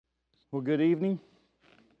Well, good evening.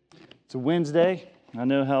 It's a Wednesday. I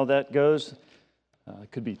know how that goes.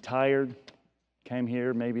 Could be tired, came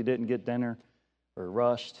here, maybe didn't get dinner or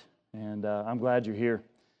rushed, and I'm glad you're here.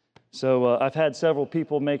 So I've had several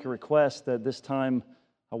people make a request that this time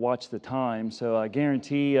I watch the time, so I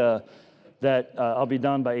guarantee that I'll be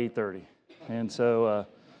done by 8:30. And so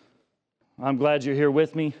I'm glad you're here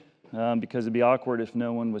with me because it'd be awkward if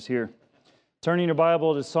no one was here. Turning your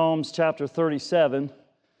Bible to Psalms chapter 37.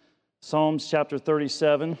 Psalms chapter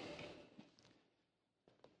 37.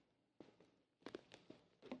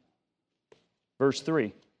 Verse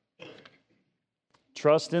 3.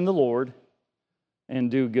 Trust in the Lord and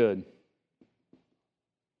do good.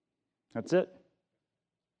 That's it.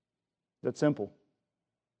 That's simple,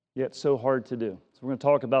 yet so hard to do. So we're going to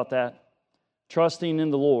talk about that. Trusting in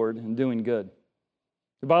the Lord and doing good.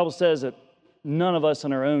 The Bible says that none of us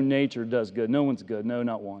in our own nature does good. No one's good. No,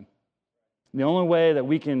 not one. The only way that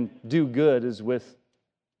we can do good is with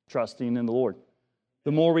trusting in the Lord.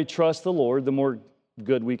 The more we trust the Lord, the more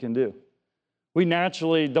good we can do. We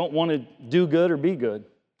naturally don't want to do good or be good.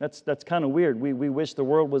 That's kind of weird. We wish the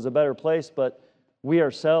world was a better place, but we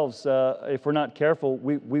ourselves, if we're not careful,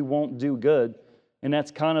 we won't do good. And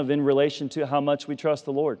that's kind of in relation to how much we trust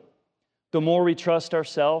the Lord. The more we trust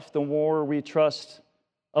ourselves, the more we trust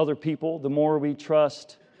other people, the more we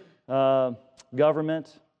trust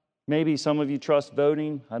government. Maybe some of you trust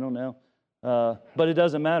voting. I don't know. But it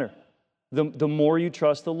doesn't matter. The more you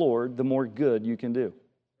trust the Lord, the more good you can do.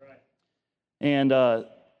 Right. And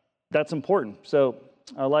that's important. So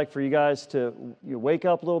I'd like for you guys to wake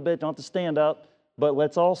up a little bit. Don't have to stand up. But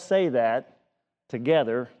let's all say that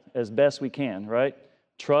together as best we can, right?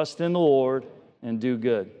 Trust in the Lord and do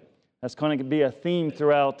good. That's going to be a theme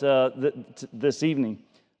throughout this evening.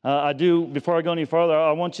 Before I go any further,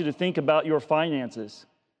 I want you to think about your finances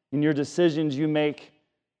and your decisions you make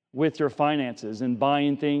with your finances and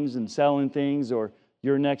buying things and selling things or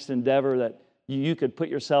your next endeavor that you could put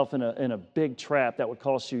yourself in a big trap that would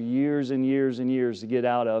cost you years and years and years to get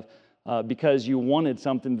out of because you wanted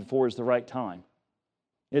something before it's the right time.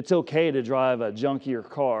 It's okay to drive a junkier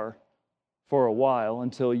car for a while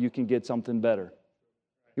until you can get something better.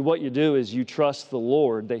 What you do is you trust the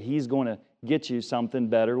Lord that He's going to get you something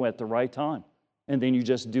better at the right time, and then you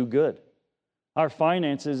just do good. Our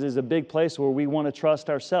finances is a big place where we want to trust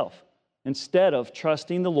ourselves. Instead of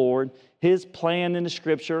trusting the Lord, His plan in the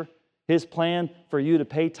Scripture, His plan for you to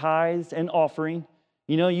pay tithes and offering,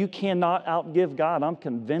 you cannot outgive God. I'm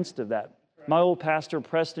convinced of that. My old pastor,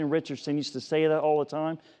 Preston Richardson, used to say that all the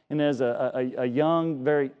time. And as a young,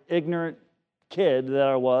 very ignorant kid that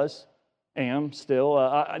I am still,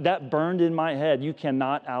 that burned in my head. You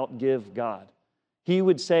cannot outgive God. He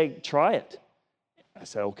would say, try it. I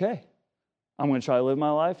said, okay. I'm going to try to live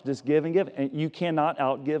my life, just give and give. And you cannot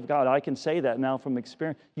outgive God. I can say that now from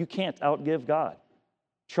experience. You can't outgive God.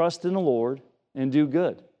 Trust in the Lord and do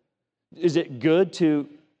good. Is it good to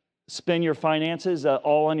spend your finances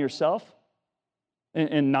all on yourself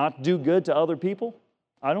and not do good to other people?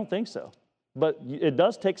 I don't think so. But it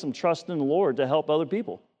does take some trust in the Lord to help other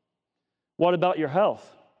people. What about your health?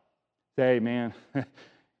 Hey, man,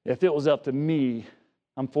 if it was up to me,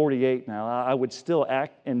 I'm 48 now, I would still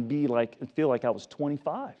act and feel like I was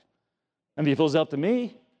 25. I mean, if it was up to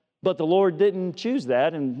me, but the Lord didn't choose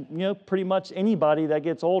that. And, pretty much anybody that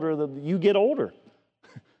gets older, you get older.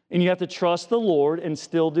 And you have to trust the Lord and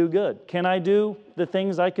still do good. Can I do the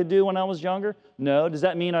things I could do when I was younger? No. Does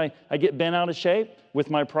that mean I get bent out of shape with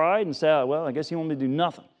my pride and say, oh, well, I guess you want me to do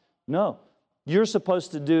nothing? No. You're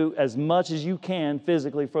supposed to do as much as you can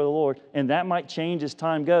physically for the Lord, and that might change as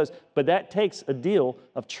time goes, but that takes a deal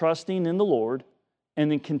of trusting in the Lord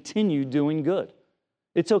and then continue doing good.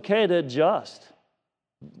 It's okay to adjust,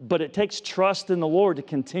 but it takes trust in the Lord to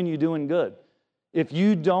continue doing good. If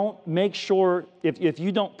you don't make sure, if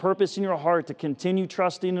you don't purpose in your heart to continue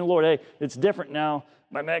trusting in the Lord, hey, it's different now.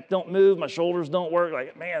 My neck don't move, my shoulders don't work.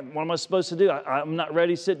 Like, man, what am I supposed to do? I'm not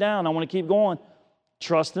ready to sit down. I want to keep going.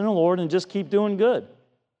 Trust in the Lord and just keep doing good.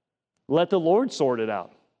 Let the Lord sort it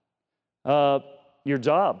out. Your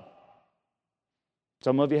job.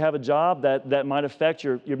 Some of you have a job that might affect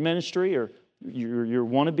your ministry or your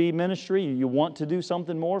wannabe ministry. You want to do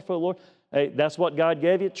something more for the Lord. Hey, that's what God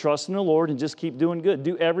gave you. Trust in the Lord and just keep doing good.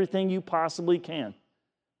 Do everything you possibly can.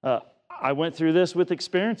 I went through this with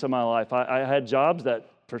experience in my life. I had jobs that,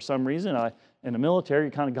 for some reason, in the military,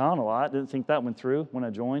 you're kind of gone a lot. Didn't think that went through when I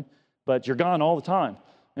joined. But you're gone all the time.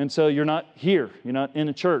 And so you're not here. You're not in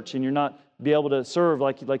a church. And you're not be able to serve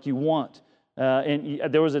like you want. And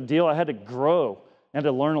there was a deal I had to grow I had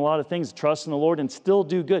to learn a lot of things, trust in the Lord, and still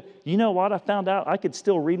do good. You know what? I found out I could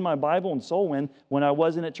still read my Bible and soul win when I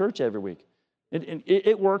wasn't at church every week.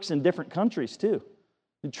 It works in different countries too.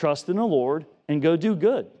 You trust in the Lord and go do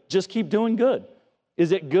good. Just keep doing good.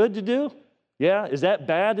 Is it good to do? Yeah. Is that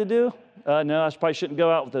bad to do? No, I probably shouldn't go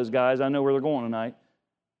out with those guys. I know where they're going tonight.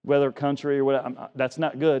 Whether country or whatever, that's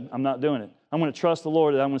not good. I'm not doing it. I'm going to trust the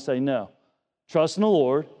Lord, and I'm going to say no. Trust in the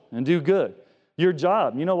Lord and do good. Your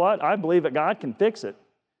job, you know what? I believe that God can fix it.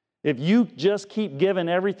 If you just keep giving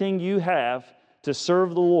everything you have to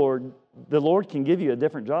serve the Lord can give you a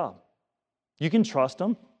different job. You can trust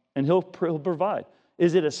Him, and He'll provide.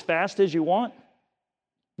 Is it as fast as you want?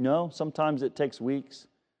 No. Sometimes it takes weeks,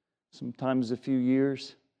 sometimes a few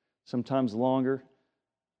years, sometimes longer.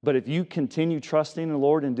 But if you continue trusting the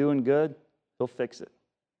Lord and doing good, He'll fix it.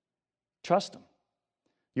 Trust Him.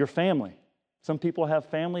 Your family. Some people have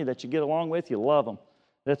family that you get along with, you love them.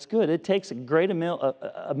 That's good. It takes a great amount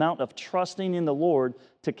of trusting in the Lord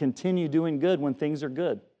to continue doing good when things are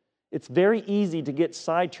good. It's very easy to get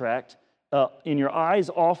sidetracked in your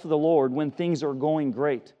eyes off of the Lord when things are going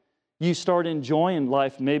great. You start enjoying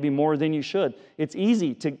life maybe more than you should. It's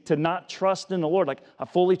easy to not trust in the Lord. Like, I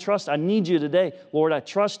fully trust. I need you today. Lord, I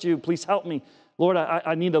trust you. Please help me. Lord,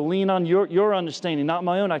 I need to lean on your understanding, not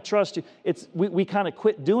my own. I trust you. We kind of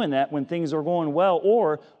quit doing that when things are going well,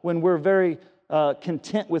 or when we're very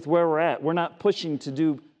content with where we're at. We're not pushing to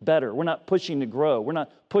do better. We're not pushing to grow. We're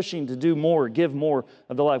not pushing to do more, give more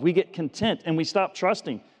of the life. We get content and we stop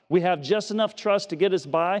trusting. We have just enough trust to get us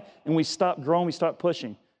by, and we stop growing, we stop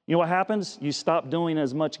pushing. You know what happens? You stop doing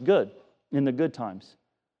as much good in the good times.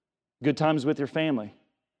 Good times with your family.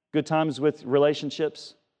 Good times with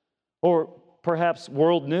relationships. Or perhaps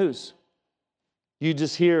world news. You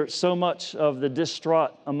just hear so much of the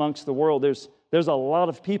distraught amongst the world. There's a lot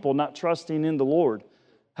of people not trusting in the Lord.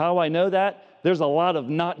 How do I know that? There's a lot of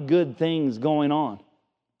not good things going on.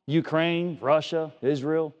 Ukraine, Russia,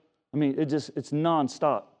 Israel. I mean, it's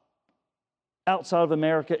nonstop. Outside of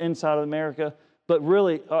America, inside of America. But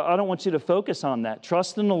really, I don't want you to focus on that.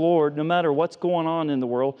 Trust in the Lord no matter what's going on in the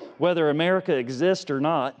world, whether America exists or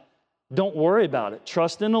not. Don't worry about it.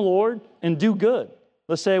 Trust in the Lord and do good.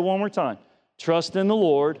 Let's say it one more time. Trust in the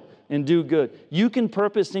Lord and do good. You can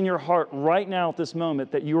purpose in your heart right now at this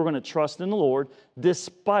moment that you are going to trust in the Lord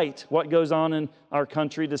despite what goes on in our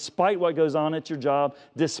country, despite what goes on at your job,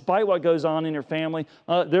 despite what goes on in your family.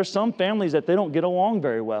 There's some families that they don't get along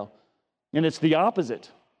very well. And it's the opposite.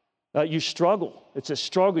 You struggle. It's a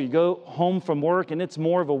struggle. You go home from work and it's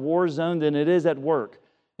more of a war zone than it is at work.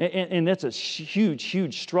 And it's a huge,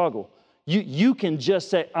 huge struggle. You can just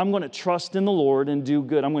say, I'm going to trust in the Lord and do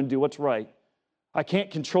good. I'm going to do what's right. I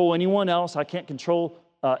can't control anyone else. I can't control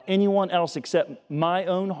anyone else except my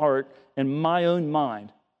own heart and my own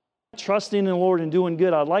mind. Trusting in the Lord and doing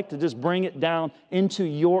good, I'd like to just bring it down into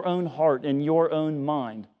your own heart and your own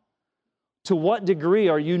mind. To what degree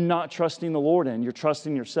are you not trusting the Lord in? You're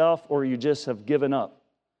trusting yourself, or you just have given up?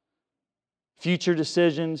 Future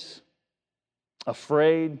decisions,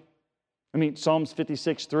 afraid. I mean, Psalms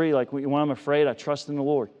 56:3, like, when I'm afraid, I trust in the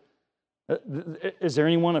Lord. Is there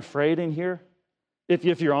anyone afraid in here?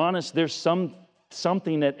 If you're honest, there's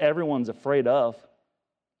something that everyone's afraid of.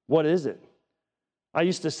 What is it? I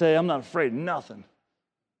used to say, I'm not afraid of nothing.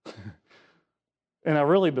 And I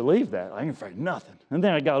really believed that. I ain't afraid of nothing. And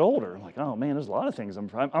then I got older. I'm like, oh man, there's a lot of things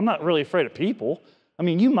I'm not really afraid of people. I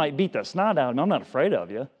mean, you might beat the snot out of me. I'm not afraid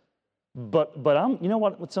of you. But you know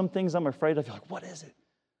what? With some things I'm afraid of, you're like, what is it?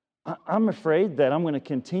 I'm afraid that I'm going to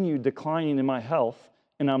continue declining in my health,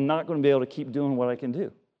 and I'm not going to be able to keep doing what I can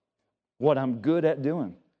do, what I'm good at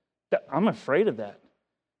doing. I'm afraid of that.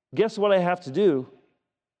 Guess what I have to do?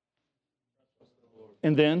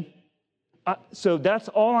 And then, so that's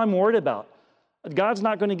all I'm worried about. God's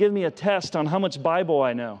not going to give me a test on how much Bible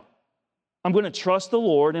I know. I'm going to trust the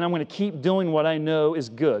Lord, and I'm going to keep doing what I know is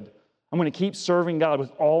good. I'm going to keep serving God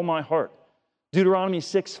with all my heart. Deuteronomy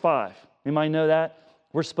 6:5. Anybody know that?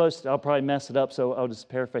 We're supposed to, I'll probably mess it up, so I'll just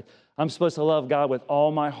paraphrase. I'm supposed to love God with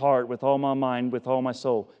all my heart, with all my mind, with all my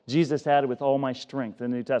soul. Jesus added with all my strength in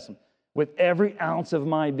the New Testament. With every ounce of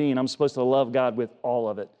my being, I'm supposed to love God with all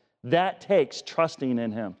of it. That takes trusting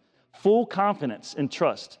in Him. Full confidence and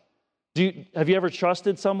trust. Have you ever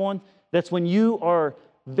trusted someone? That's when you are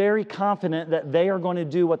very confident that they are going to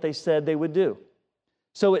do what they said they would do.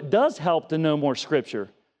 So it does help to know more Scripture.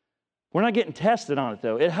 We're not getting tested on it,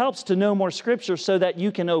 though. It helps to know more Scripture so that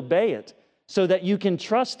you can obey it, so that you can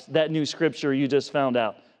trust that new Scripture you just found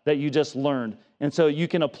out, that you just learned, and so you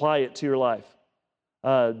can apply it to your life.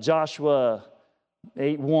 Joshua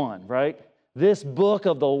 8:1, right? This book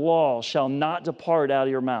of the law shall not depart out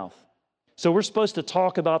of your mouth. So we're supposed to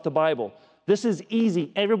talk about the Bible. This is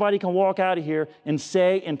easy. Everybody can walk out of here and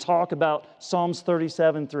say and talk about Psalms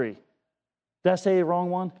 37:3. Did I say the wrong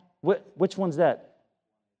one? Which one's that?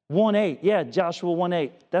 1:8. Yeah, Joshua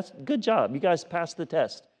 1:8. That's good job. You guys passed the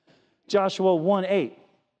test. Joshua 1:8.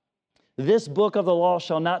 This book of the law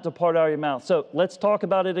shall not depart out of your mouth. So let's talk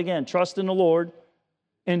about it again. Trust in the Lord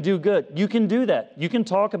and do good. You can do that. You can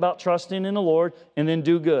talk about trusting in the Lord and then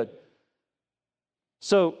do good.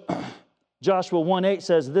 So Joshua 1:8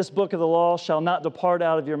 says, this book of the law shall not depart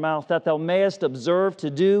out of your mouth, that thou mayest observe to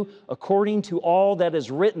do according to all that is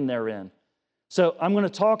written therein. So I'm going to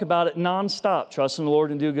talk about it nonstop. Trust in the Lord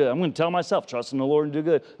and do good. I'm going to tell myself, trust in the Lord and do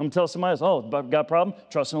good. I'm going to tell somebody else, oh, I've got a problem?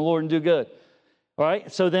 Trust in the Lord and do good. All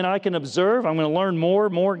right? So then I can observe. I'm going to learn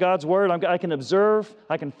more God's Word. I can observe.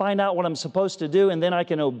 I can find out what I'm supposed to do, and then I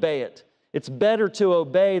can obey it. It's better to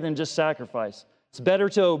obey than just sacrifice. It's better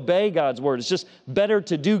to obey God's Word. It's just better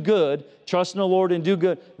to do good, trust in the Lord and do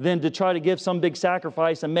good, than to try to give some big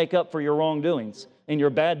sacrifice and make up for your wrongdoings and your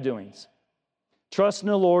bad doings. Trust in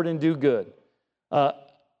the Lord and do good.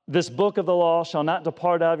 This book of the law shall not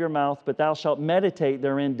depart out of your mouth, but thou shalt meditate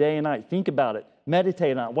therein day and night. Think about it.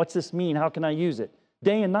 Meditate on it. What's this mean? How can I use it?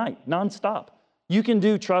 Day and night, nonstop. You can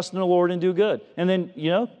do trust in the Lord and do good. And then,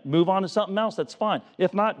 move on to something else. That's fine.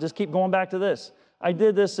 If not, just keep going back to this. I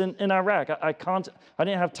did this in Iraq. I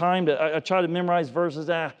didn't have time to, I tried to memorize verses.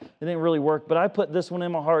 It didn't really work. But I put this one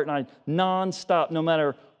in my heart, and I nonstop, no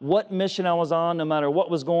matter what mission I was on, no matter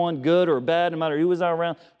what was going, good or bad, no matter who was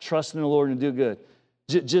around, trust in the Lord and do good.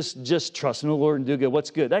 Just trust in the Lord and do good.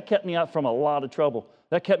 What's good? That kept me out from a lot of trouble.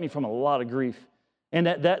 That kept me from a lot of grief. And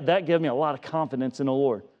that gave me a lot of confidence in the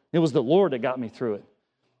Lord. It was the Lord that got me through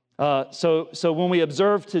it. So when we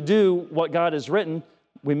observe to do what God has written,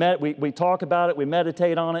 we talk about it, we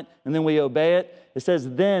meditate on it, and then we obey it. It says,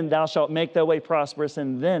 then thou shalt make thy way prosperous,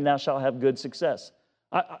 and then thou shalt have good success.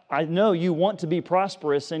 I know you want to be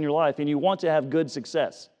prosperous in your life, and you want to have good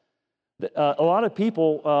success. A lot of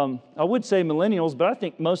people, I would say millennials, but I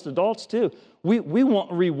think most adults too, we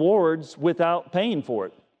want rewards without paying for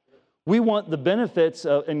it. We want the benefits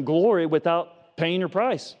and glory without paying your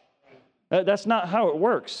price. That's not how it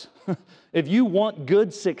works. If you want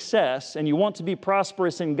good success and you want to be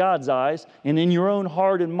prosperous in God's eyes and in your own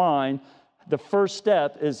heart and mind, the first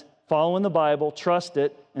step is following the Bible, trust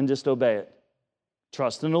it, and just obey it.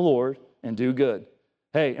 Trust in the Lord and do good.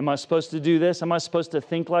 Hey, am I supposed to do this? Am I supposed to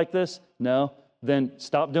think like this? No. Then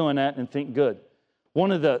stop doing that and think good.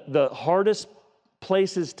 One of the hardest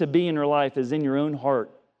places to be in your life is in your own heart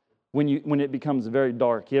when it becomes very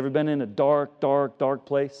dark. You ever been in a dark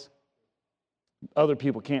place? Other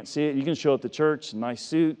people can't see it. You can show up to church, nice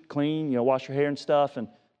suit, clean, wash your hair and stuff, and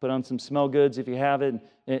put on some smell goods if you have it,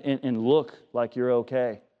 and look like you're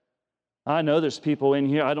okay. I know there's people in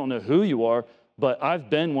here, I don't know who you are, but I've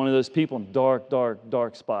been one of those people in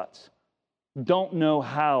dark spots. Don't know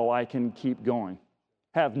how I can keep going.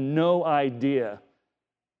 Have no idea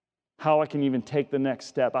how I can even take the next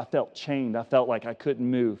step. I felt chained. I felt like I couldn't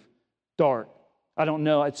move. Dark. I don't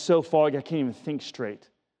know. It's so foggy I can't even think straight.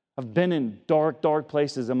 I've been in dark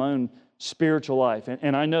places in my own spiritual life.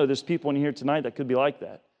 And I know there's people in here tonight that could be like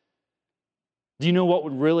that. Do you know what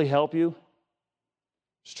would really help you?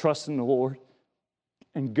 Just trust in the Lord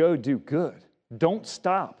and go do good. Don't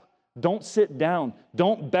stop. Don't sit down.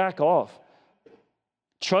 Don't back off.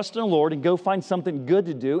 Trust in the Lord and go find something good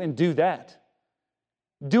to do and do that.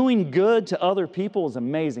 Doing good to other people is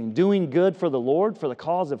amazing. Doing good for the Lord, for the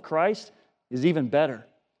cause of Christ, is even better.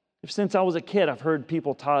 Since I was a kid, I've heard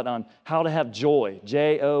people taught on how to have joy,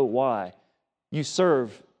 Joy. You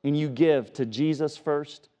serve and you give to Jesus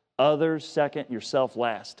first, others second, yourself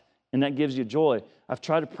last. And that gives you joy. I've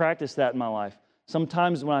tried to practice that in my life.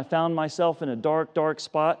 Sometimes when I found myself in a dark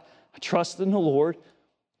spot, I trusted in the Lord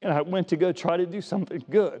and I went to go try to do something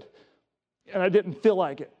good. And I didn't feel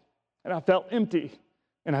like it. And I felt empty.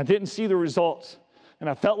 And I didn't see the results. And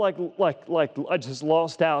I felt like I just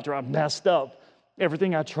lost out or I messed up.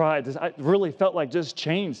 Everything I tried, I really felt like just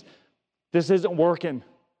changed. This isn't working.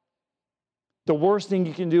 The worst thing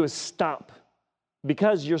you can do is stop,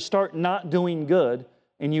 because you'll start not doing good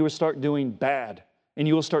and you will start doing bad. And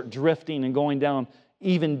you will start drifting and going down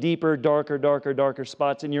even deeper, darker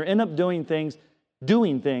spots. And you end up doing things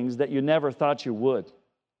that you never thought you would.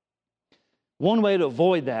 One way to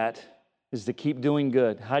avoid that is to keep doing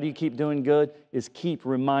good. How do you keep doing good? Is keep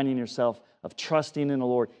reminding yourself of trusting in the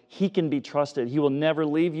Lord. He can be trusted. He will never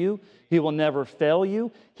leave you. He will never fail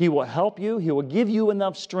you. He will help you. He will give you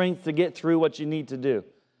enough strength to get through what you need to do.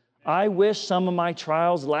 I wish some of my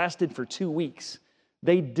trials lasted for 2 weeks.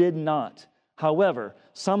 They did not. However,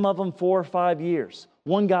 some of them 4 or 5 years.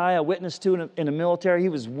 One guy I witnessed to in the military, he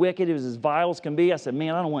was wicked. He was as vile as can be. I said,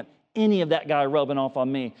 man, I don't want any of that guy rubbing off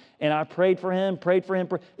on me. And I prayed for him.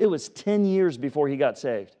 It was 10 years before he got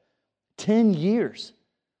saved. 10 years.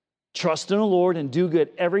 Trust in the Lord and do good.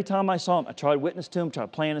 Every time I saw him, I tried to witness to him, tried to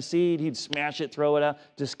plant a seed. He'd smash it, throw it out.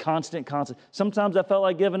 Just constant. Sometimes I felt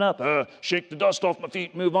like giving up. Shake the dust off my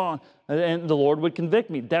feet, move on. And the Lord would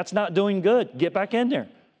convict me. That's not doing good. Get back in there.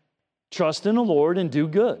 Trust in the Lord and do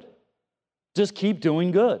good. Just keep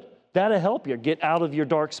doing good. That'll help you get out of your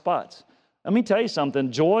dark spots. Let me tell you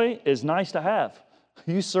something. Joy is nice to have.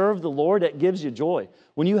 You serve the Lord, that gives you joy.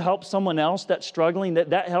 When you help someone else that's struggling,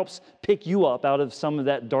 that helps pick you up out of some of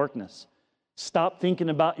that darkness. Stop thinking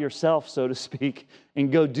about yourself, so to speak,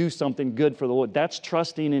 and go do something good for the Lord. That's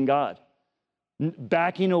trusting in God.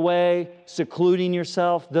 Backing away, secluding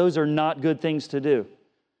yourself, those are not good things to do.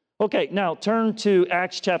 Okay, now turn to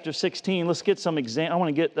Acts chapter 16. Let's get some I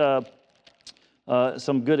want to get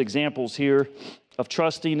some good examples here of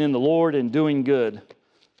trusting in the Lord and doing good.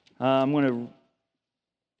 I'm going to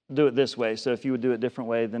do it this way. So if you would do it a different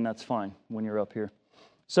way, then that's fine when you're up here.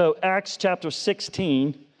 So Acts chapter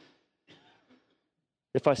 16,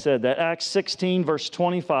 if I said that, Acts 16 verse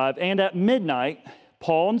 25, and at midnight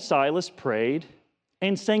Paul and Silas prayed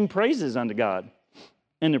and sang praises unto God,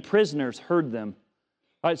 and the prisoners heard them.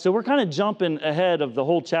 All right, so we're kind of jumping ahead of the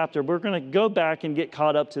whole chapter. We're going to go back and get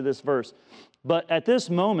caught up to this verse. But at this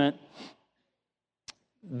moment,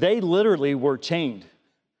 they literally were chained.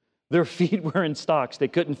 Their feet were in stocks. They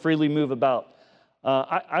couldn't freely move about.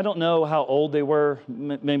 I don't know how old they were.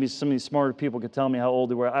 Maybe some of these smarter people could tell me how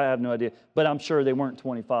old they were. I have no idea. But I'm sure they weren't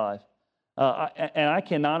 25. And I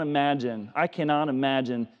cannot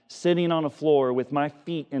imagine sitting on a floor with my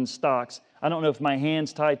feet in stocks. I don't know if my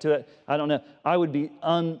hands tied to it. I don't know. It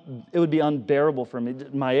would be unbearable for me.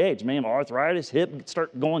 My age, man, arthritis, hip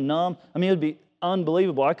start going numb. I mean, it would be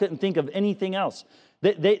unbelievable. I couldn't think of anything else.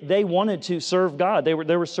 They wanted to serve God. They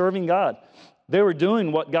were serving God. They were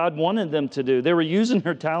doing what God wanted them to do. They were using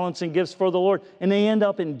their talents and gifts for the Lord, and they end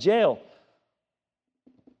up in jail.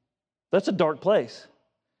 That's a dark place.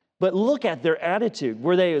 But look at their attitude.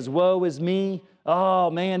 Were they as woe is me? Oh,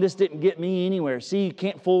 man, this didn't get me anywhere. See, you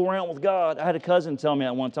can't fool around with God. I had a cousin tell me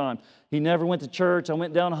that one time. He never went to church. I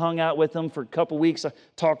went down and hung out with him for a couple weeks. I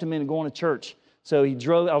talked him into going to church. So he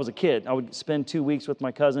drove. I was a kid. I would spend 2 weeks with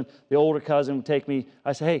my cousin. The older cousin would take me.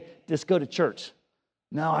 I said, hey, just go to church.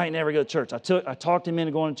 No, I ain't never go to church. I talked him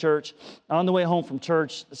into going to church. On the way home from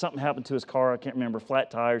church, something happened to his car. I can't remember, flat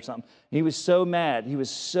tire or something. He was so mad. He was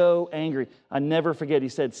so angry. I never forget. He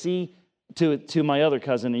said, see, to my other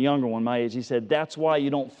cousin, the younger one, my age, he said, that's why you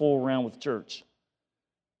don't fool around with church.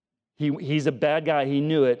 He's a bad guy. He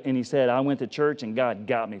knew it. And he said, I went to church and God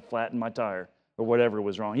got me, flattened my tire or whatever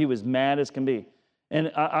was wrong. He was mad as can be.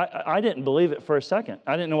 And I didn't believe it for a second.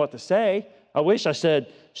 I didn't know what to say. I wish I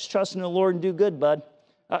said, just trust in the Lord and do good, bud.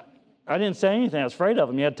 I didn't say anything. I was afraid of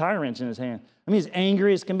him. He had a tire wrench in his hand. I mean, he's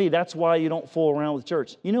angry as can be. That's why you don't fool around with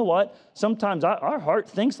church. You know what? Sometimes our heart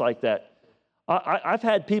thinks like that. I've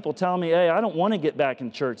had people tell me, hey, I don't want to get back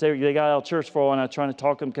in church. They got out of church for a while, and I'm trying to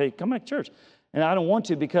talk to them, okay, come back to church. And I don't want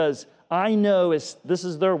to because I know, this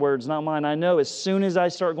is their words, not mine. I know as soon as I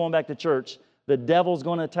start going back to church, the devil's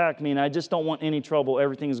going to attack me, and I just don't want any trouble.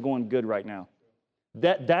 Everything is going good right now.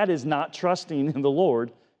 That is not trusting in the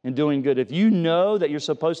Lord and doing good. If you know that you're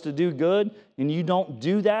supposed to do good and you don't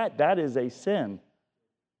do that, that is a sin.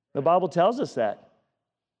 The Bible tells us that.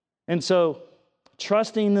 And so,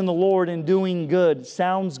 trusting in the Lord and doing good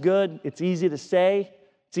sounds good. It's easy to say.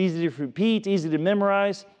 It's easy to repeat, easy to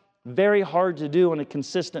memorize. Very hard to do on a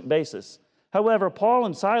consistent basis. However, Paul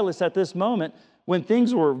and Silas at this moment, when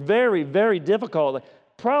things were very, very difficult,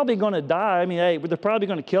 probably going to die. I mean, hey, they're probably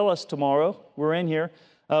going to kill us tomorrow. We're in here.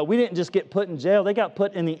 We didn't just get put in jail. They got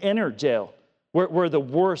put in the inner jail where the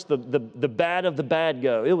worst, the bad of the bad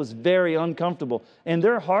go. It was very uncomfortable. And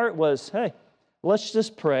their heart was, hey, let's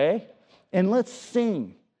just pray and let's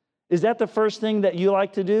sing. Is that the first thing that you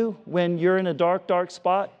like to do when you're in a dark, dark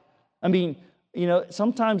spot? I mean, you know,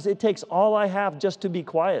 sometimes it takes all I have just to be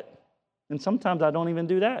quiet. And sometimes I don't even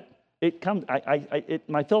do that.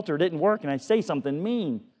 My filter didn't work and I say something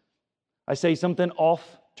mean. I say something off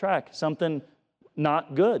track, something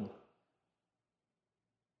not good.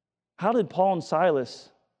 How did Paul and Silas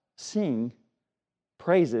sing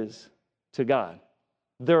praises to God?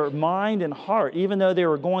 Their mind and heart, even though they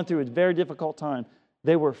were going through a very difficult time,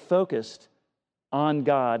 they were focused on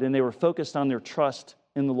God and they were focused on their trust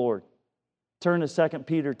in the Lord. Turn to 2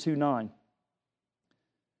 Peter 2:9.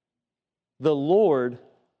 The Lord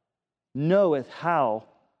knoweth how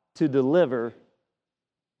to deliver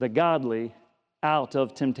the godly out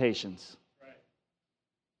of temptations.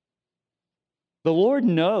 The Lord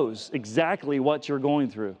knows exactly what you're going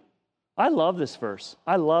through. I love this verse.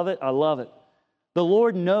 I love it. I love it. The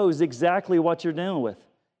Lord knows exactly what you're dealing with.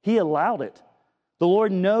 He allowed it. The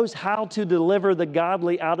Lord knows how to deliver the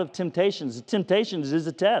godly out of temptations. The temptations is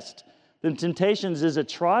a test. The temptations is a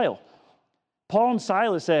trial. Paul and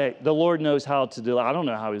Silas say, the Lord knows how to do it. I don't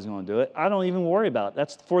know how he's going to do it. I don't even worry about it.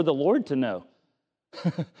 That's for the Lord to know.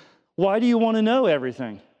 Why do you want to know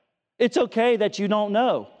everything? It's okay that you don't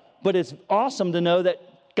know, but it's awesome to know that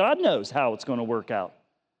God knows how it's going to work out.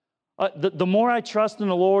 The more I trust in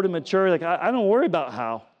the Lord and mature, I don't worry about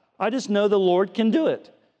how. I just know the Lord can do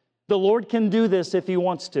it. The Lord can do this if He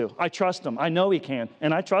wants to. I trust Him. I know He can,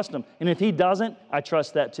 and I trust Him. And if He doesn't, I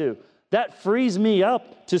trust that too. That frees me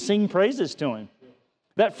up to sing praises to Him.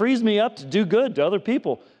 That frees me up to do good to other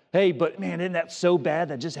people. Hey, but man, isn't that so bad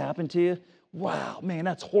that just happened to you? Wow, man,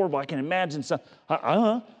 that's horrible. I can imagine some.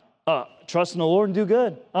 Trust in the Lord and do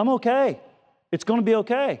good. I'm okay. It's going to be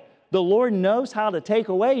okay. The Lord knows how to take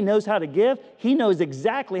away. He knows how to give. He knows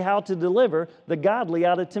exactly how to deliver the godly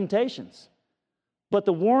out of temptations. But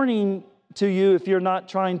the warning to you, if you're not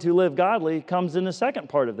trying to live godly, comes in the second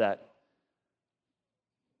part of that.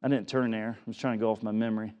 I didn't turn there. I was trying to go off my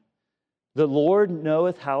memory. The Lord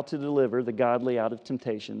knoweth how to deliver the godly out of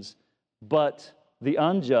temptations, but the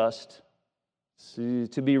unjust to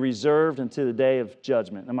be reserved unto the day of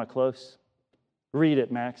judgment. Am I close? Read it,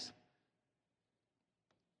 Max.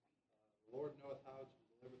 The Lord knoweth how to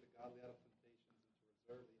deliver the godly out of temptations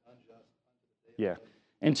and to reserve the unjust unto the day of judgment.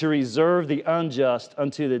 And to reserve the unjust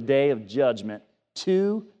unto the day of judgment,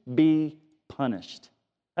 to be punished.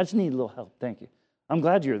 I just need a little help. Thank you. I'm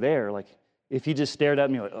glad you're there. Like, if you just stared at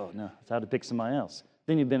me like, oh, no, it's how to pick somebody else.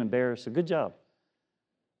 Then you've been embarrassed. So good job.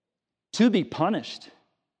 To be punished.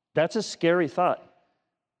 That's a scary thought.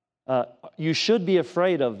 You should be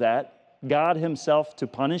afraid of that. God Himself to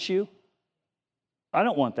punish you. I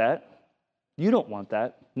don't want that. You don't want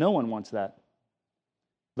that. No one wants that.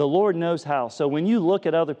 The Lord knows how. So when you look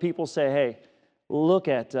at other people, say, hey, look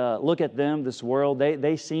at them, this world.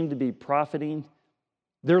 They seem to be profiting.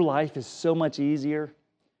 Their life is so much easier.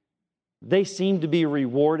 They seem to be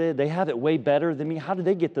rewarded. They have it way better than me. How did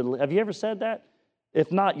they get to live? Have you ever said that?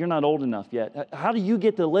 If not, you're not old enough yet. How do you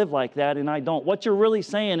get to live like that and I don't? What you're really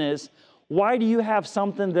saying is, why do you have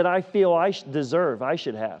something that I feel I deserve, I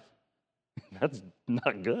should have? That's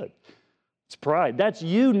not good. It's pride. That's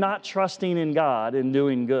you not trusting in God and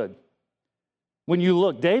doing good. When you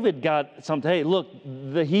look, David got something, hey, look,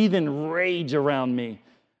 the heathen rage around me.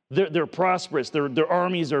 They're prosperous. Their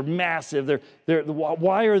armies are massive.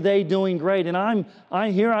 Why are they doing great? And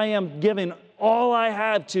here I am giving all I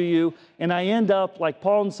have to you, and I end up like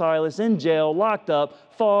Paul and Silas in jail, locked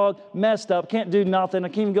up, fog, messed up, can't do nothing. I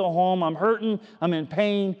can't even go home. I'm hurting. I'm in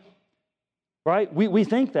pain. Right? We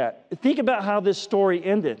think that. Think about how this story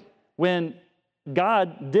ended when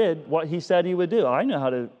God did what He said He would do. I know how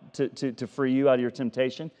to free you out of your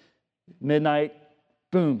temptation. Midnight,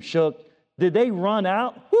 boom, shook. Did they run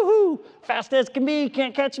out? Woohoo! Fast as can be,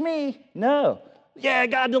 can't catch me. No. Yeah,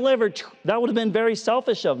 God delivered. That would have been very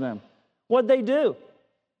selfish of them. What'd they do?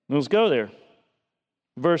 Let's go there.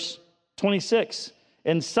 Verse 26.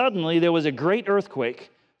 And suddenly there was a great earthquake,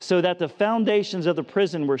 so that the foundations of the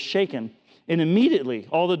prison were shaken. And immediately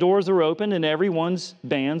all the doors were opened, and everyone's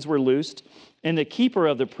bands were loosed. And the keeper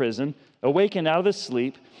of the prison, awakened out of his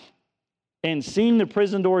sleep, and seeing the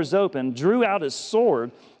prison doors open, drew out his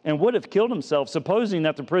sword and would have killed himself, supposing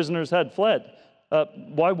that the prisoners had fled.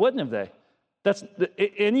 Why wouldn't have they? That's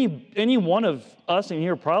any one of us in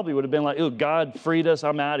here probably would have been like, oh, God freed us.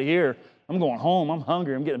 I'm out of here. I'm going home. I'm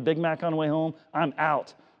hungry. I'm getting a Big Mac on the way home. I'm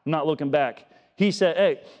out. I'm not looking back. He said,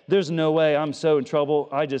 hey, there's no way. I'm so in trouble.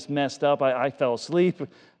 I just messed up. I fell asleep.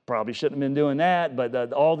 Probably shouldn't have been doing that. But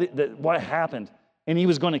what happened? And he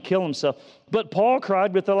was going to kill himself. But Paul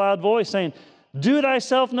cried with a loud voice, saying, do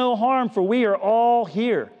thyself no harm, for we are all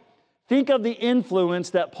here. Think of the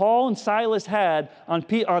influence that Paul and Silas had on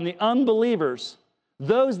the unbelievers.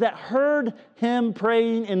 Those that heard him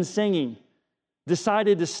praying and singing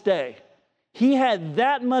decided to stay. He had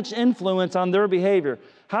that much influence on their behavior.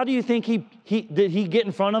 How do you think did he get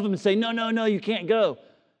in front of them and say, no, you can't go?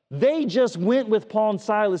 They just went with Paul and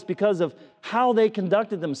Silas because of how they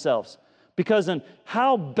conducted themselves, because of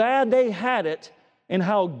how bad they had it and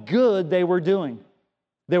how good they were doing.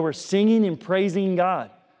 They were singing and praising God.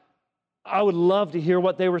 I would love to hear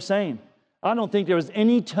what they were saying. I don't think there was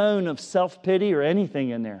any tone of self-pity or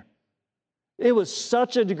anything in there. It was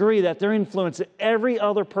such a degree that their influence that every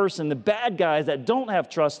other person, the bad guys that don't have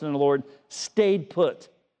trust in the Lord, stayed put.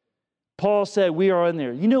 Paul said we are in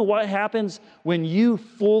there. You know what happens when you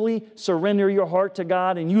fully surrender your heart to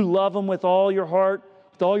God and you love Him with all your heart,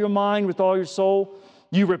 with all your mind, with all your soul?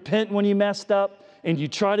 You repent when you messed up and you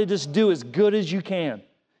try to just do as good as you can.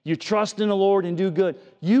 You trust in the Lord and do good.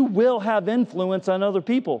 You will have influence on other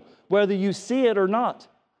people, whether you see it or not.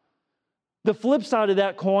 The flip side of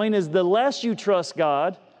that coin is the less you trust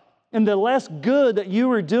God and the less good that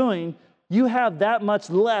you are doing, you have that much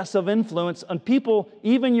less of influence on people,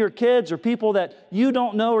 even your kids or people that you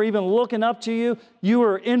don't know or even looking up to you. You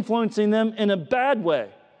are influencing them in a bad way.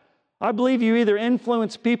 I believe you either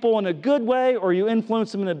influence people in a good way or you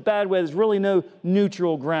influence them in a bad way. There's really no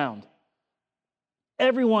neutral ground.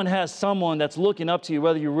 Everyone has someone that's looking up to you,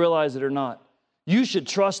 whether you realize it or not. You should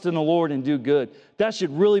trust in the Lord and do good. That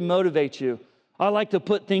should really motivate you. I like to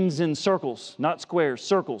put things in circles, not squares,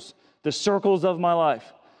 circles. The circles of my life.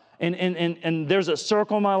 And there's a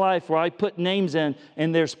circle in my life where I put names in,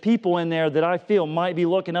 and there's people in there that I feel might be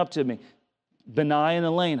looking up to me. Benai and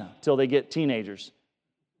Elena, till they get teenagers.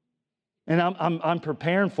 And I'm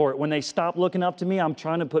preparing for it. When they stop looking up to me, I'm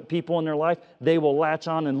trying to put people in their life, they will latch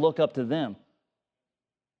on and look up to them.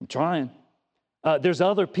 I'm trying. There's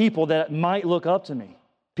other people that might look up to me.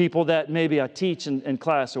 People that maybe I teach in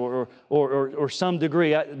class or some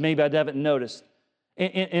degree, maybe I haven't noticed.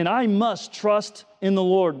 And I must trust in the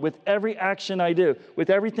Lord with every action I do, with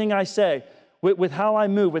everything I say, with how I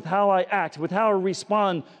move, with how I act, with how I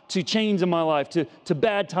respond to change in my life, to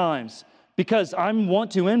bad times, because I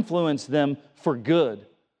want to influence them for good.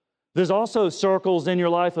 There's also circles in your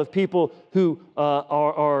life of people who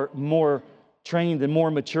are more trained and more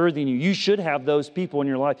mature than you. You should have those people in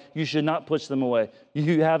your life. You should not push them away.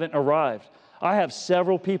 You haven't arrived. I have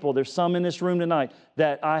several people, there's some in this room tonight,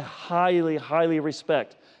 that I highly, highly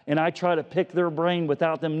respect. And I try to pick their brain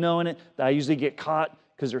without them knowing it. I usually get caught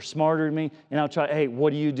because they're smarter than me. And I'll try, hey,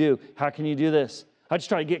 what do you do? How can you do this? I just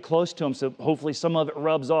try to get close to them so hopefully some of it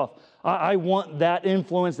rubs off. I want that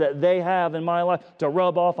influence that they have in my life to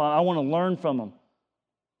rub off. I want to learn from them.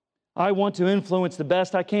 I want to influence the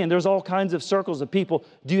best I can. There's all kinds of circles of people.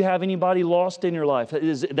 Do you have anybody lost in your life?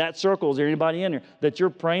 Is that circle, is there anybody in there that you're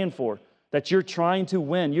praying for, that you're trying to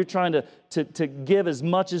win? You're trying to give as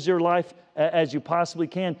much as your life as you possibly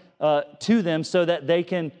can to them so that they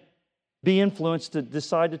can be influenced to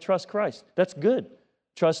decide to trust Christ. That's good.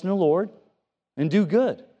 Trust in the Lord and do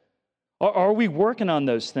good. Are we working on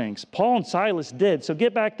those things? Paul and Silas did. So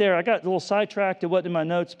get back there. I got a little sidetracked. It wasn't in my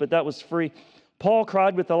notes, but that was free. Paul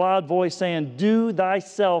cried with a loud voice, saying, "Do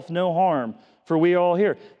thyself no harm, for we are all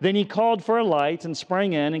here." Then he called for a light and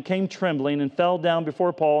sprang in and came trembling and fell down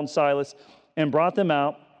before Paul and Silas and brought them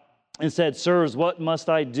out and said, "Sirs, what must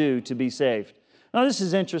I do to be saved?" Now, this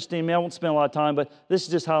is interesting. I won't spend a lot of time, but this is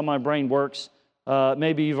just how my brain works.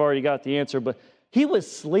 Maybe you've already got the answer, but he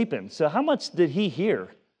was sleeping. So how much did he hear?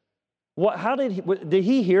 How did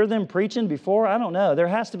he hear them preaching before? I don't know. There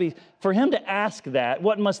has to be, for him to ask that,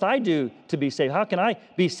 what must I do to be saved? How can I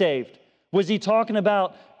be saved? Was he talking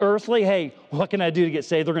about earthly? Hey, what can I do to get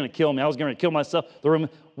saved? They're going to kill me. I was going to kill myself.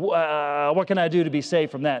 What can I do to be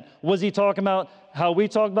saved from that? Was he talking about how we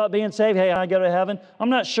talk about being saved? Hey, I go to heaven? I'm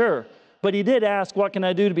not sure. But he did ask, what can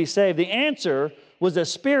I do to be saved? The answer was a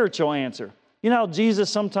spiritual answer. You know how Jesus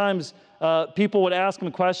sometimes, people would ask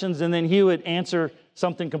him questions and then he would answer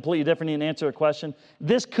something completely different and answer a question.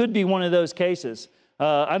 This could be one of those cases.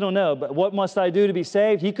 I don't know, but what must I do to be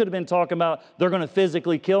saved? He could have been talking about they're going to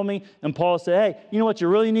physically kill me. And Paul said, hey, you know what you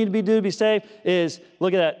really need to do to be saved is,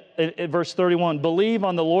 look at that, at verse 31, believe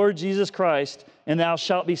on the Lord Jesus Christ, and thou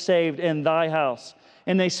shalt be saved in thy house.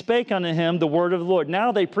 And they spake unto him the word of the Lord.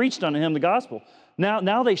 Now they preached unto him the gospel.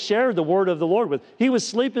 Now they shared the word of the Lord with. He was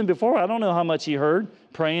sleeping before. I don't know how much he heard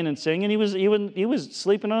praying and singing. He was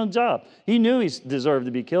sleeping on a job. He knew he deserved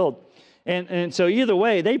to be killed. And so either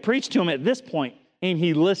way, they preached to him at this point, and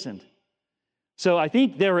he listened. So I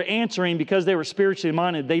think they were answering because they were spiritually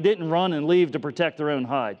minded. They didn't run and leave to protect their own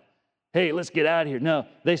hide. Hey, let's get out of here. No,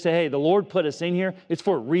 they say, hey, the Lord put us in here. It's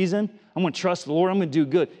for a reason. I'm going to trust the Lord. I'm going to do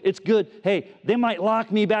good. It's good. Hey, they might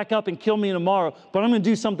lock me back up and kill me tomorrow, but I'm going to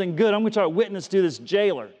do something good. I'm going to try to witness to this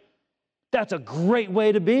jailer. That's a great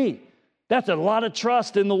way to be. That's a lot of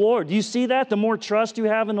trust in the Lord. Do you see that? The more trust you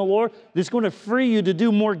have in the Lord, it's going to free you to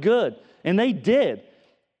do more good. And they did.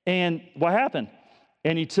 And what happened?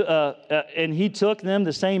 And he took them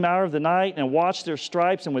the same hour of the night and washed their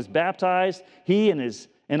stripes and was baptized, he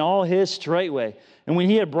and all his straightway. And when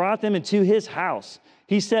he had brought them into his house,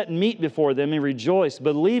 he set meat before them and rejoiced,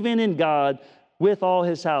 believing in God with all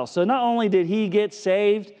his house. So not only did he get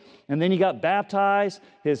saved, and then he got baptized,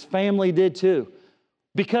 his family did too.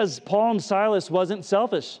 Because Paul and Silas wasn't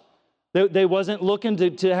selfish. They wasn't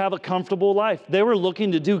looking to have a comfortable life. They were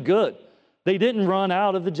looking to do good. They didn't run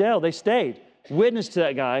out of the jail. They stayed, witnessed to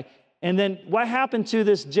that guy. And then what happened to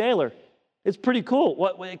this jailer? It's pretty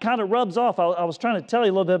cool. It kind of rubs off. I was trying to tell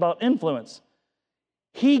you a little bit about influence.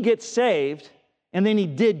 He gets saved, and then he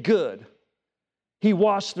did good. He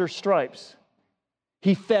washed their stripes.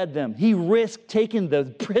 He fed them. He risked taking the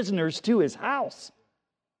prisoners to his house.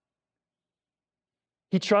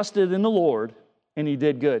 He trusted in the Lord, and he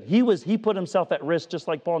did good. He put himself at risk just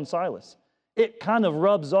like Paul and Silas. It kind of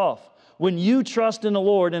rubs off. When you trust in the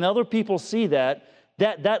Lord and other people see that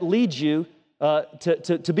leads you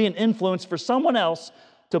to be an influence for someone else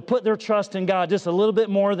to put their trust in God just a little bit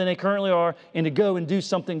more than they currently are and to go and do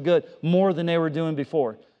something good more than they were doing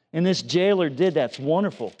before. And this jailer did that. It's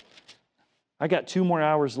wonderful. I got 2 more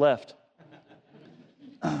hours left.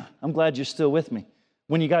 I'm glad you're still with me.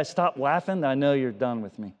 When you guys stop laughing, I know you're done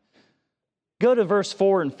with me. Go to verse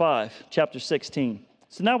 4 and 5, chapter 16.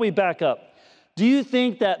 So now we back up. Do you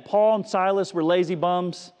think that Paul and Silas were lazy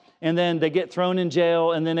bums, and then they get thrown in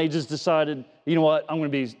jail, and then they just decided, you know what, I'm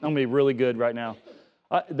going to be really good right now?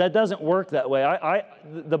 That doesn't work that way.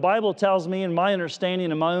 The Bible tells me, in my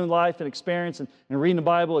understanding of my own life and experience and reading the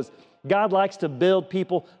Bible, is God likes to build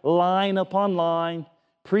people line upon line,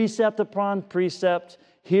 precept upon precept,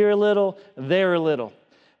 here a little, there a little.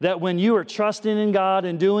 That when you are trusting in God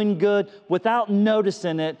and doing good without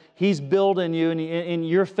noticing it, He's building you and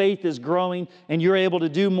your faith is growing and you're able to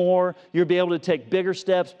do more. You'll be able to take bigger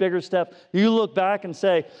steps. You look back and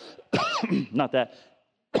say, not that.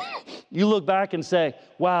 You look back and say,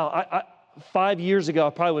 wow, 5 years ago, I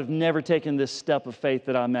probably would have never taken this step of faith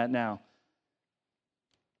that I'm at now.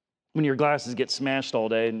 When your glasses get smashed all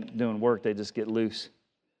day and doing work, they just get loose.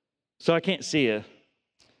 So I can't see you.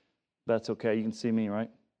 That's okay. You can see me, right?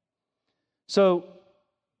 So,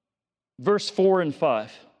 verse 4 and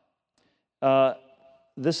 5.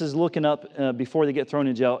 This is looking up before they get thrown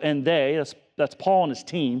in jail. And that's Paul and his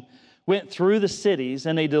team, went through the cities,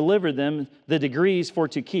 and they delivered them the degrees for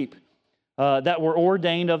to keep that were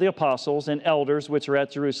ordained of the apostles and elders which are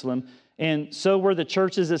at Jerusalem. And so were the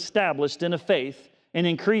churches established in a faith and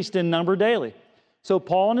increased in number daily. So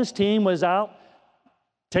Paul and his team was out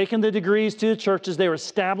taking the degrees to the churches. They were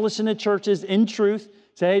establishing the churches in truth.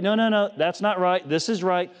 Say, hey, no, that's not right. This is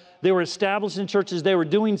right. They were establishing churches. They were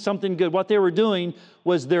doing something good. What they were doing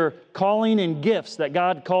was their calling and gifts that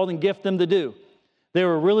God called and gifted them to do. They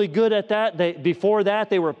were really good at that. Before that,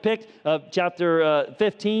 they were picked. Chapter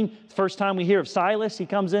 15, first time we hear of Silas, he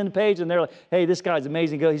comes in the page, and they're like, hey, this guy's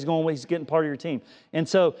amazing. He's getting part of your team. And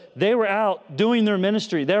so they were out doing their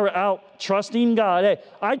ministry. They were out trusting God. Hey,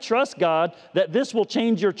 I trust God that this will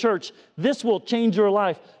change your church. This will change your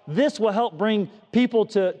life. This will help bring people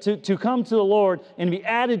to come to the Lord and be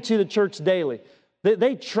added to the church daily.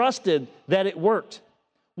 They trusted that it worked.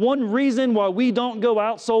 One reason why we don't go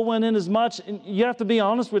out soul winning as much, and you have to be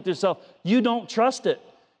honest with yourself, you don't trust it.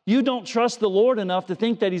 You don't trust the Lord enough to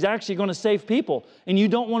think that He's actually going to save people, and you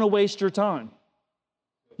don't want to waste your time.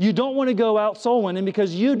 You don't want to go out soul winning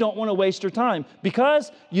because you don't want to waste your time,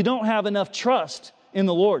 because you don't have enough trust in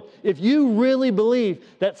the Lord. If you really believe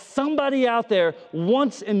that somebody out there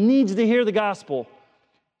wants and needs to hear the gospel,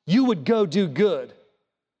 you would go do good.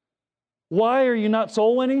 Why are you not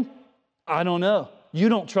soul winning? I don't know. You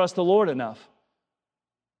don't trust the Lord enough.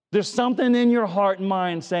 There's something in your heart and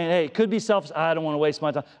mind saying, hey, it could be selfish. I don't want to waste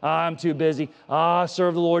my time. I'm too busy. I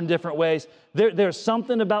serve the Lord in different ways. There's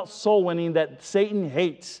something about soul winning that Satan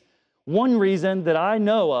hates. One reason that I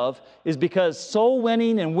know of is because soul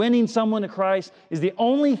winning and winning someone to Christ is the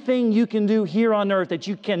only thing you can do here on earth that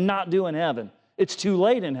you cannot do in heaven. It's too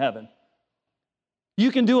late in heaven. You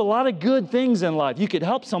can do a lot of good things in life. You could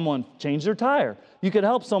help someone change their tire. You could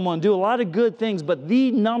help someone do a lot of good things, but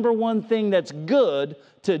the number one thing that's good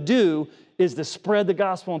to do is to spread the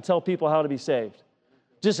gospel and tell people how to be saved.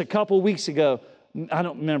 Just a couple weeks ago, I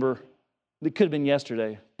don't remember, it could have been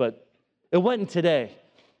yesterday, but it wasn't today.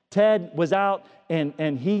 Ted was out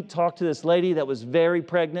and he talked to this lady that was very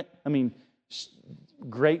pregnant. I mean,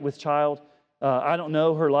 great with child. I don't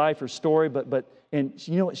know her life, her story, but you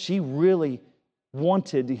know what? She really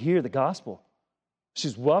wanted to hear the gospel.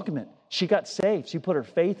 She's welcoming it. She got saved. She put her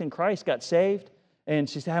faith in Christ, got saved. And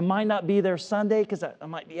she said, I might not be there Sunday because I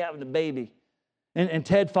might be having a baby. And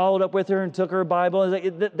Ted followed up with her and took her Bible.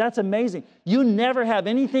 Like, that's amazing. You never have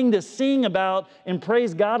anything to sing about and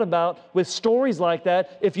praise God about with stories like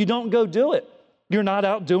that if you don't go do it. You're not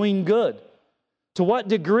out doing good. To what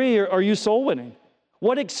degree are you soul winning?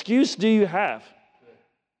 What excuse do you have?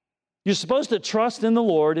 You're supposed to trust in the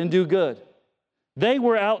Lord and do good. They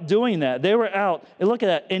were out doing that. They were out, and look at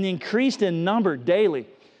that, and increased in number daily.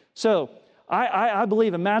 So I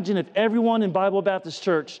believe, imagine if everyone in Bible Baptist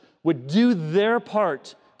Church would do their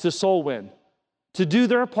part to soul win, to do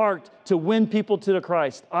their part to win people to the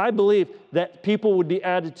Christ. I believe that people would be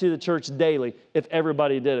added to the church daily if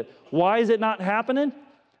everybody did it. Why is it not happening?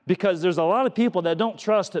 Because there's a lot of people that don't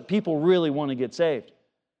trust that people really want to get saved.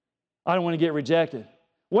 I don't want to get rejected.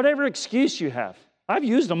 Whatever excuse you have. I've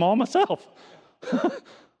used them all myself.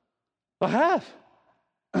 I have.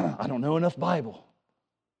 I don't know enough Bible.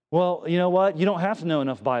 Well, you know what? You don't have to know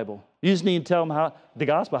enough Bible. You just need to tell them the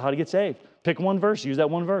gospel, how to get saved. Pick one verse, use that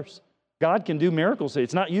one verse. God can do miracles.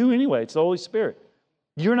 It's not you anyway. It's the Holy Spirit.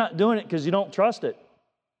 You're not doing it because you don't trust it.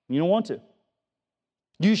 You don't want to.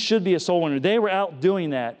 You should be a soul winner. They were out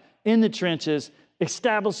doing that in the trenches,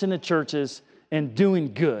 establishing the churches, and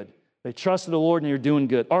doing good. They trusted the Lord and they're doing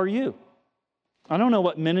good. Are you? I don't know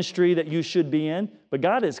what ministry that you should be in, but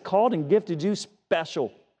God has called and gifted you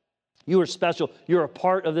special. You are special. You're a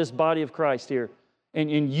part of this body of Christ here.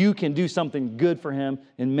 And you can do something good for Him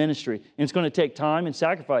in ministry. And it's going to take time and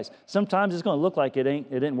sacrifice. Sometimes it's going to look like it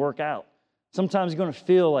didn't work out. Sometimes you're going to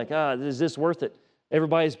feel like, is this worth it?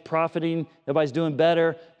 Everybody's profiting. Everybody's doing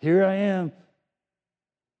better. Here I am,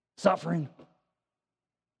 suffering.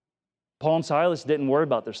 Paul and Silas didn't worry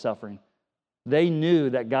about their suffering. They knew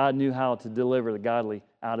that God knew how to deliver the godly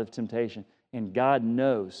out of temptation. And God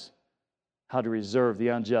knows how to reserve the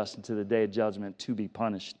unjust until the day of judgment to be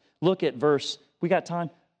punished. Look at verse, we got time?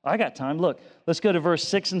 I got time. Look, let's go to verse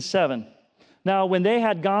 6 and 7. Now, when they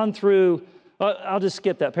had gone through, I'll just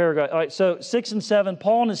skip that paragraph. All right, so 6 and 7,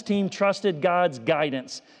 Paul and his team trusted God's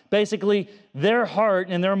guidance. Basically, their heart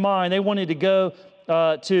and their mind, they wanted to go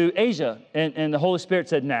to Asia, and the Holy Spirit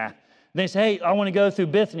said, nah. They said, hey, I want to go through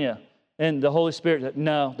Bithynia. And the Holy Spirit said,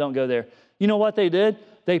 no, don't go there. You know what they did?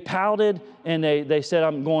 They pouted, and they said,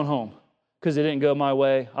 I'm going home because it didn't go my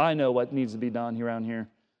way. I know what needs to be done around here.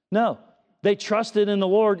 No, they trusted in the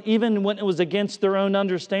Lord even when it was against their own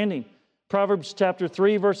understanding. Proverbs chapter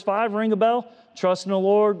 3, verse 5, ring a bell? Trust in the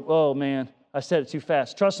Lord. Oh, man, I said it too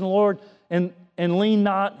fast. Trust in the Lord and lean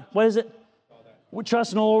not. What is it?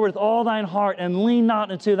 Trust in the Lord with all thine heart and lean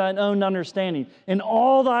not into thine own understanding. In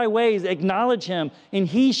all thy ways acknowledge Him, and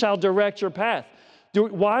He shall direct your path.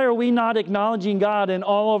 Why are we not acknowledging God in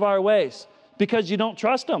all of our ways? Because you don't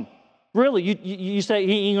trust Him. Really, you say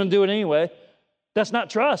He ain't going to do it anyway. That's not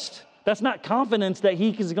trust. That's not confidence that He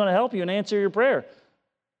is going to help you and answer your prayer.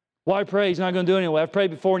 Why pray? He's not going to do it anyway. I've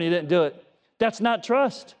prayed before and He didn't do it. That's not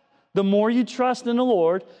trust. The more you trust in the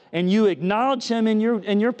Lord and you acknowledge Him in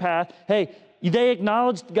your path, hey, they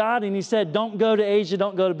acknowledged God and He said, don't go to Asia,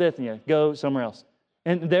 don't go to Bithynia, go somewhere else.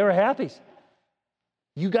 And they were happy.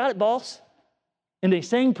 You got it, boss. And they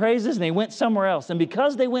sang praises and they went somewhere else. And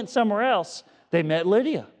because they went somewhere else, they met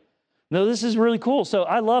Lydia. No, this is really cool. So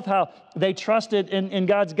I love how they trusted in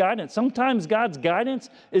God's guidance. Sometimes God's guidance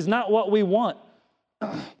is not what we want.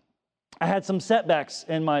 I had some setbacks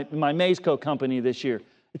in my Maize Co. company this year.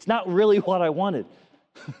 It's not really what I wanted.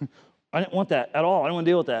 I didn't want that at all. I didn't want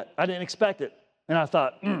to deal with that. I didn't expect it. And I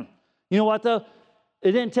thought, you know what though?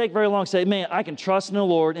 It didn't take very long to say, man, I can trust in the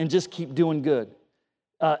Lord and just keep doing good.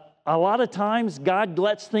 A lot of times God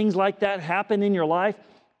lets things like that happen in your life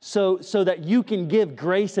so that you can give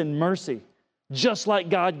grace and mercy, just like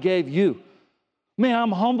God gave you. Man,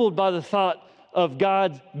 I'm humbled by the thought of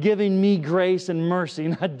God giving me grace and mercy,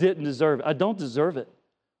 and I didn't deserve it. I don't deserve it.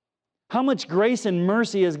 How much grace and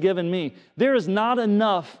mercy has given me? There is not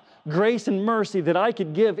enough grace and mercy that I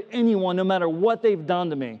could give anyone, no matter what they've done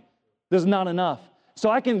to me. There's not enough. So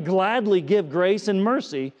I can gladly give grace and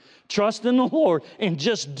mercy, trust in the Lord, and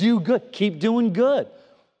just do good. Keep doing good.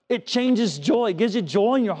 It changes joy. It gives you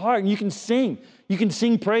joy in your heart, and you can sing. You can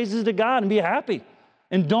sing praises to God and be happy.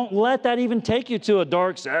 And don't let that even take you to a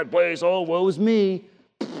dark, sad place. Oh, woe is me.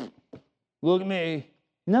 Look at me.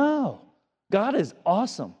 No. God is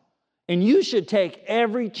awesome. And you should take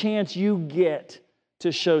every chance you get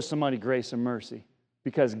to show somebody grace and mercy,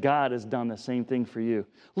 because God has done the same thing for you.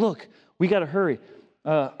 Look, we got to hurry.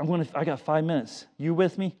 I got 5 minutes. You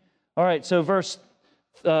with me? All right, so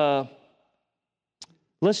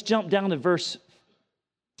let's jump down to verse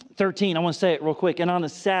 13. I want to say it real quick. And on the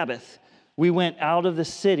Sabbath, we went out of the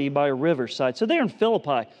city by a riverside. So they're in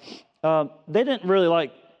Philippi. They didn't really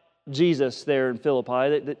like Jesus there in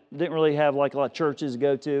Philippi. They didn't really have like a lot of churches to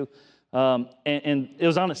go to. And it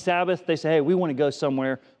was on a Sabbath. They say, hey, we want to go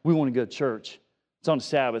somewhere. We want to go to church. It's on a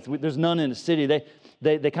Sabbath. There's none in the city.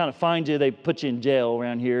 They kind of find you. They put you in jail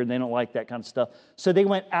around here, and they don't like that kind of stuff. So they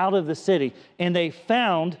went out of the city, and they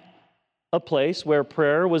found a place where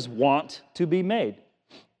prayer was wont to be made.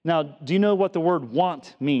 Now, do you know what the word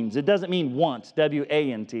want means? It doesn't mean want,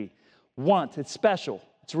 W-A-N-T. Want, it's special.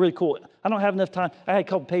 It's really cool. I don't have enough time. I had a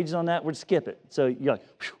couple pages on that. We'd skip it. So you're like,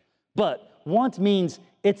 whew. But want means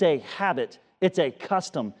it's a habit. It's a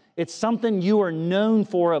custom. It's something you are known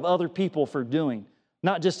for of other people for doing,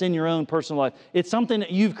 not just in your own personal life. It's something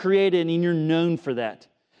that you've created and you're known for that.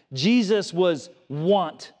 Jesus was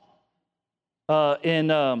want in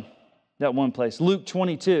that one place, Luke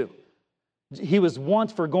 22. He was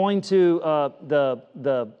want for going to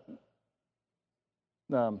the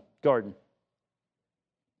garden,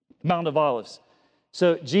 Mount of Olives.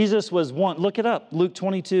 So Jesus was want. Look it up, Luke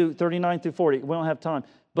 22, 39 through 40. We don't have time.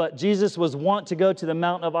 But Jesus was want to go to the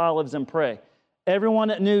Mount of Olives and pray. Everyone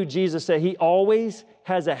that knew Jesus said he always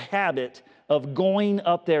has a habit of going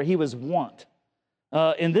up there. He was want.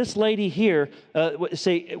 And this lady here,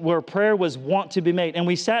 say where prayer was wont to be made. And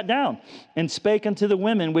we sat down and spake unto the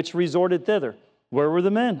women which resorted thither. Where were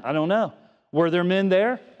the men? I don't know. Were there men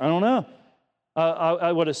there? I don't know. I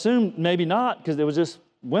would assume maybe not, because there was just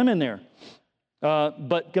women there.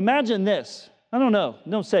 But imagine this. I don't know.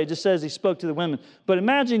 Don't say. It just says he spoke to the women. But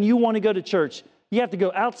imagine you want to go to church. You have to go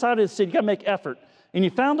outside of the city. You got to make effort. And you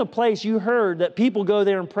found a place you heard that people go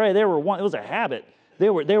there and pray. It was a habit. They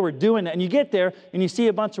were doing that. And you get there and you see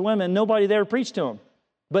a bunch of women. Nobody there preached to them.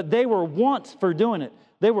 But they were want for doing it.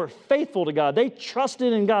 They were faithful to God. They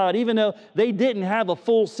trusted in God even though they didn't have a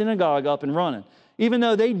full synagogue up and running. Even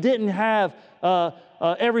though they didn't have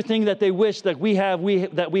everything that they wish that we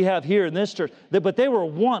have here in this church. But they were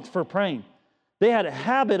want for praying. They had a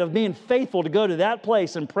habit of being faithful to go to that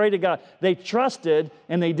place and pray to God. They trusted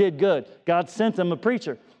and they did good. God sent them a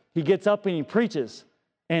preacher. He gets up and he preaches.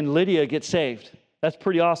 And Lydia gets saved. That's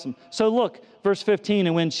pretty awesome. So look, verse 15,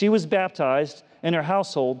 and when she was baptized in her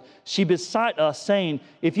household, she besought us, saying,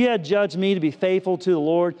 if you had judged me to be faithful to the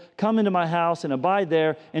Lord, come into my house and abide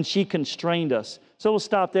there. And she constrained us. So we'll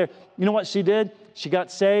stop there. You know what she did? She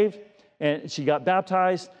got saved and she got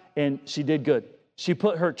baptized and she did good. She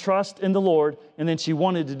put her trust in the Lord, and then she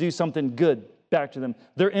wanted to do something good back to them.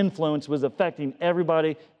 Their influence was affecting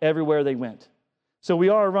everybody everywhere they went. So we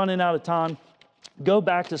are running out of time. Go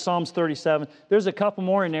back to Psalms 37. There's a couple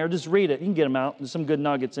more in there. Just read it. You can get them out. There's some good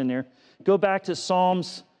nuggets in there. Go back to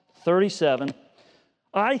Psalms 37.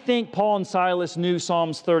 I think Paul and Silas knew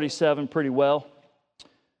Psalms 37 pretty well,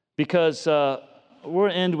 because we're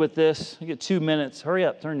going to end with this. You get 2 minutes. Hurry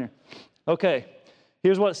up. Turn there. Okay.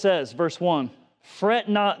 Here's what it says. Verse 1. Fret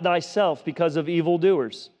not thyself because of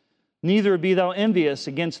evildoers, neither be thou envious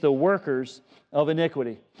against the workers of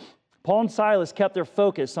iniquity. Paul and Silas kept their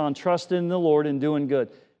focus on trusting in the Lord and doing good.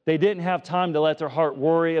 They didn't have time to let their heart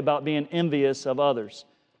worry about being envious of others.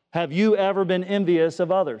 Have you ever been envious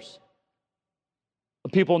of others?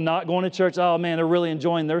 People not going to church, oh man, they're really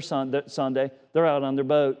enjoying their Sunday. They're out on their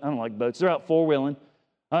boat. I don't like boats. They're out four-wheeling.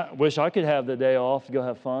 I wish I could have the day off to go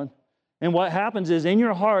have fun. And what happens is in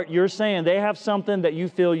your heart, you're saying they have something that you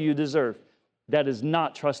feel you deserve. That is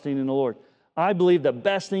not trusting in the Lord. I believe the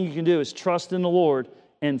best thing you can do is trust in the Lord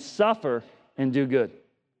and suffer and do good.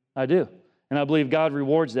 I do. And I believe God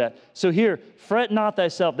rewards that. So here, fret not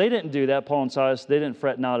thyself. They didn't do that, Paul and Silas. They didn't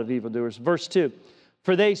fret not of evildoers. Verse 2,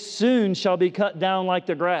 for they soon shall be cut down like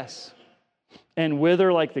the grass and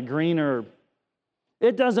wither like the green herb.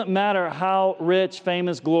 It doesn't matter how rich,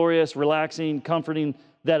 famous, glorious, relaxing, comforting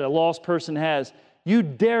that a lost person has. You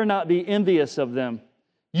dare not be envious of them.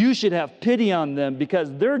 You should have pity on them,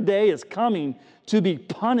 because their day is coming to be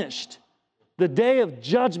punished. The day of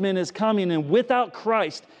judgment is coming, and without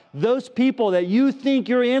Christ, those people that you think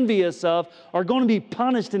you're envious of are going to be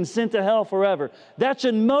punished and sent to hell forever. That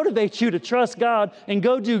should motivate you to trust God and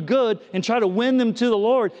go do good and try to win them to the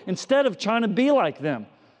Lord instead of trying to be like them,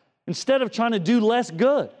 instead of trying to do less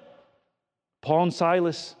good. Paul and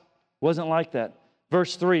Silas wasn't like that.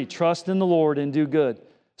 Verse 3, trust in the Lord and do good.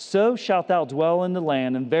 So shalt thou dwell in the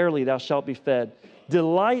land, and verily thou shalt be fed.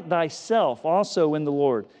 Delight thyself also in the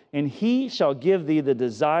Lord, and he shall give thee the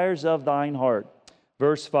desires of thine heart.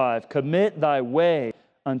 Verse 5, commit thy way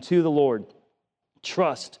unto the Lord.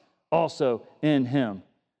 Trust also in him,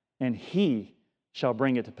 and he shall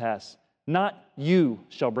bring it to pass. Not you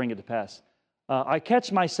shall bring it to pass. I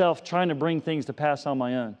catch myself trying to bring things to pass on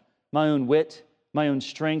my own wit, my own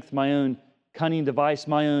strength, my own cunning device,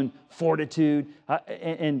 my own fortitude.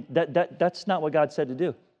 And that's not what God said to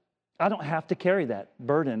do. I don't have to carry that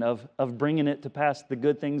burden of bringing it to pass, the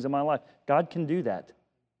good things in my life. God can do that,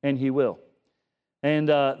 and he will. And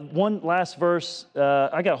one last verse.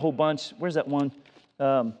 I got a whole bunch. Where's that one?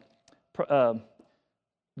 Go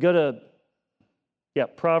to,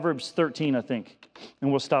 Proverbs 13, I think.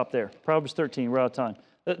 And we'll stop there. Proverbs 13, we're out of time.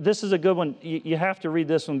 This is a good one. You have to read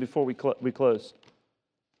this one before we close.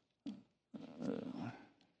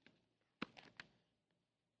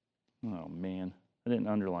 Oh, man. I didn't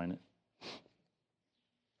underline it.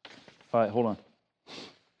 All right, hold on.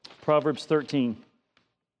 Proverbs 13.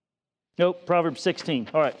 Nope, Proverbs 16.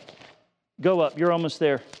 All right. Go up. You're almost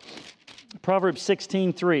there. Proverbs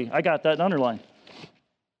 16:3. I got that underlined.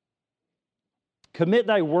 Commit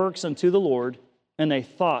thy works unto the Lord, and thy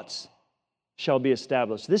thoughts shall be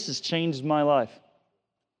established. This has changed my life.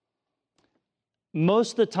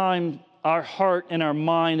 Most of the time, our heart and our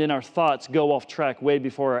mind and our thoughts go off track way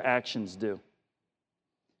before our actions do.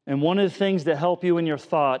 And one of the things that help you in your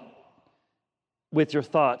thought, with your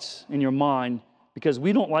thoughts in your mind, because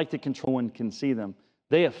we don't like to control and can see them,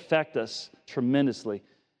 they affect us tremendously.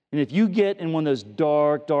 And if you get in one of those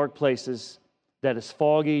dark, dark places that is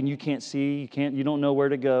foggy and you can't see, you don't know where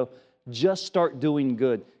to go, just start doing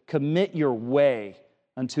good. Commit your way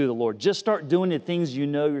unto the Lord. Just start doing the things you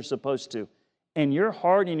know you're supposed to. And your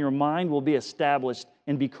heart and your mind will be established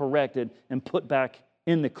and be corrected and put back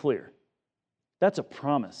in the clear. That's a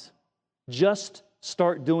promise. Just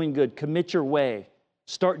start doing good. Commit your way.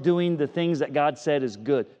 Start doing the things that God said is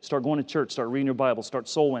good. Start going to church. Start reading your Bible. Start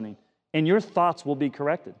soul winning. And your thoughts will be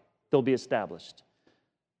corrected. They'll be established.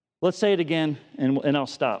 Let's say it again, and I'll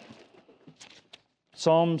stop.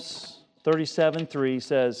 Psalms 37:3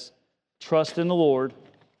 says, trust in the Lord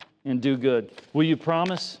and do good. Will you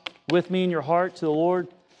promise with me in your heart to the Lord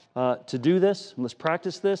to do this? Let's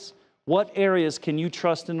practice this. What areas can you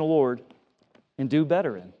trust in the Lord and do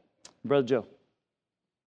better in? Brother Joe.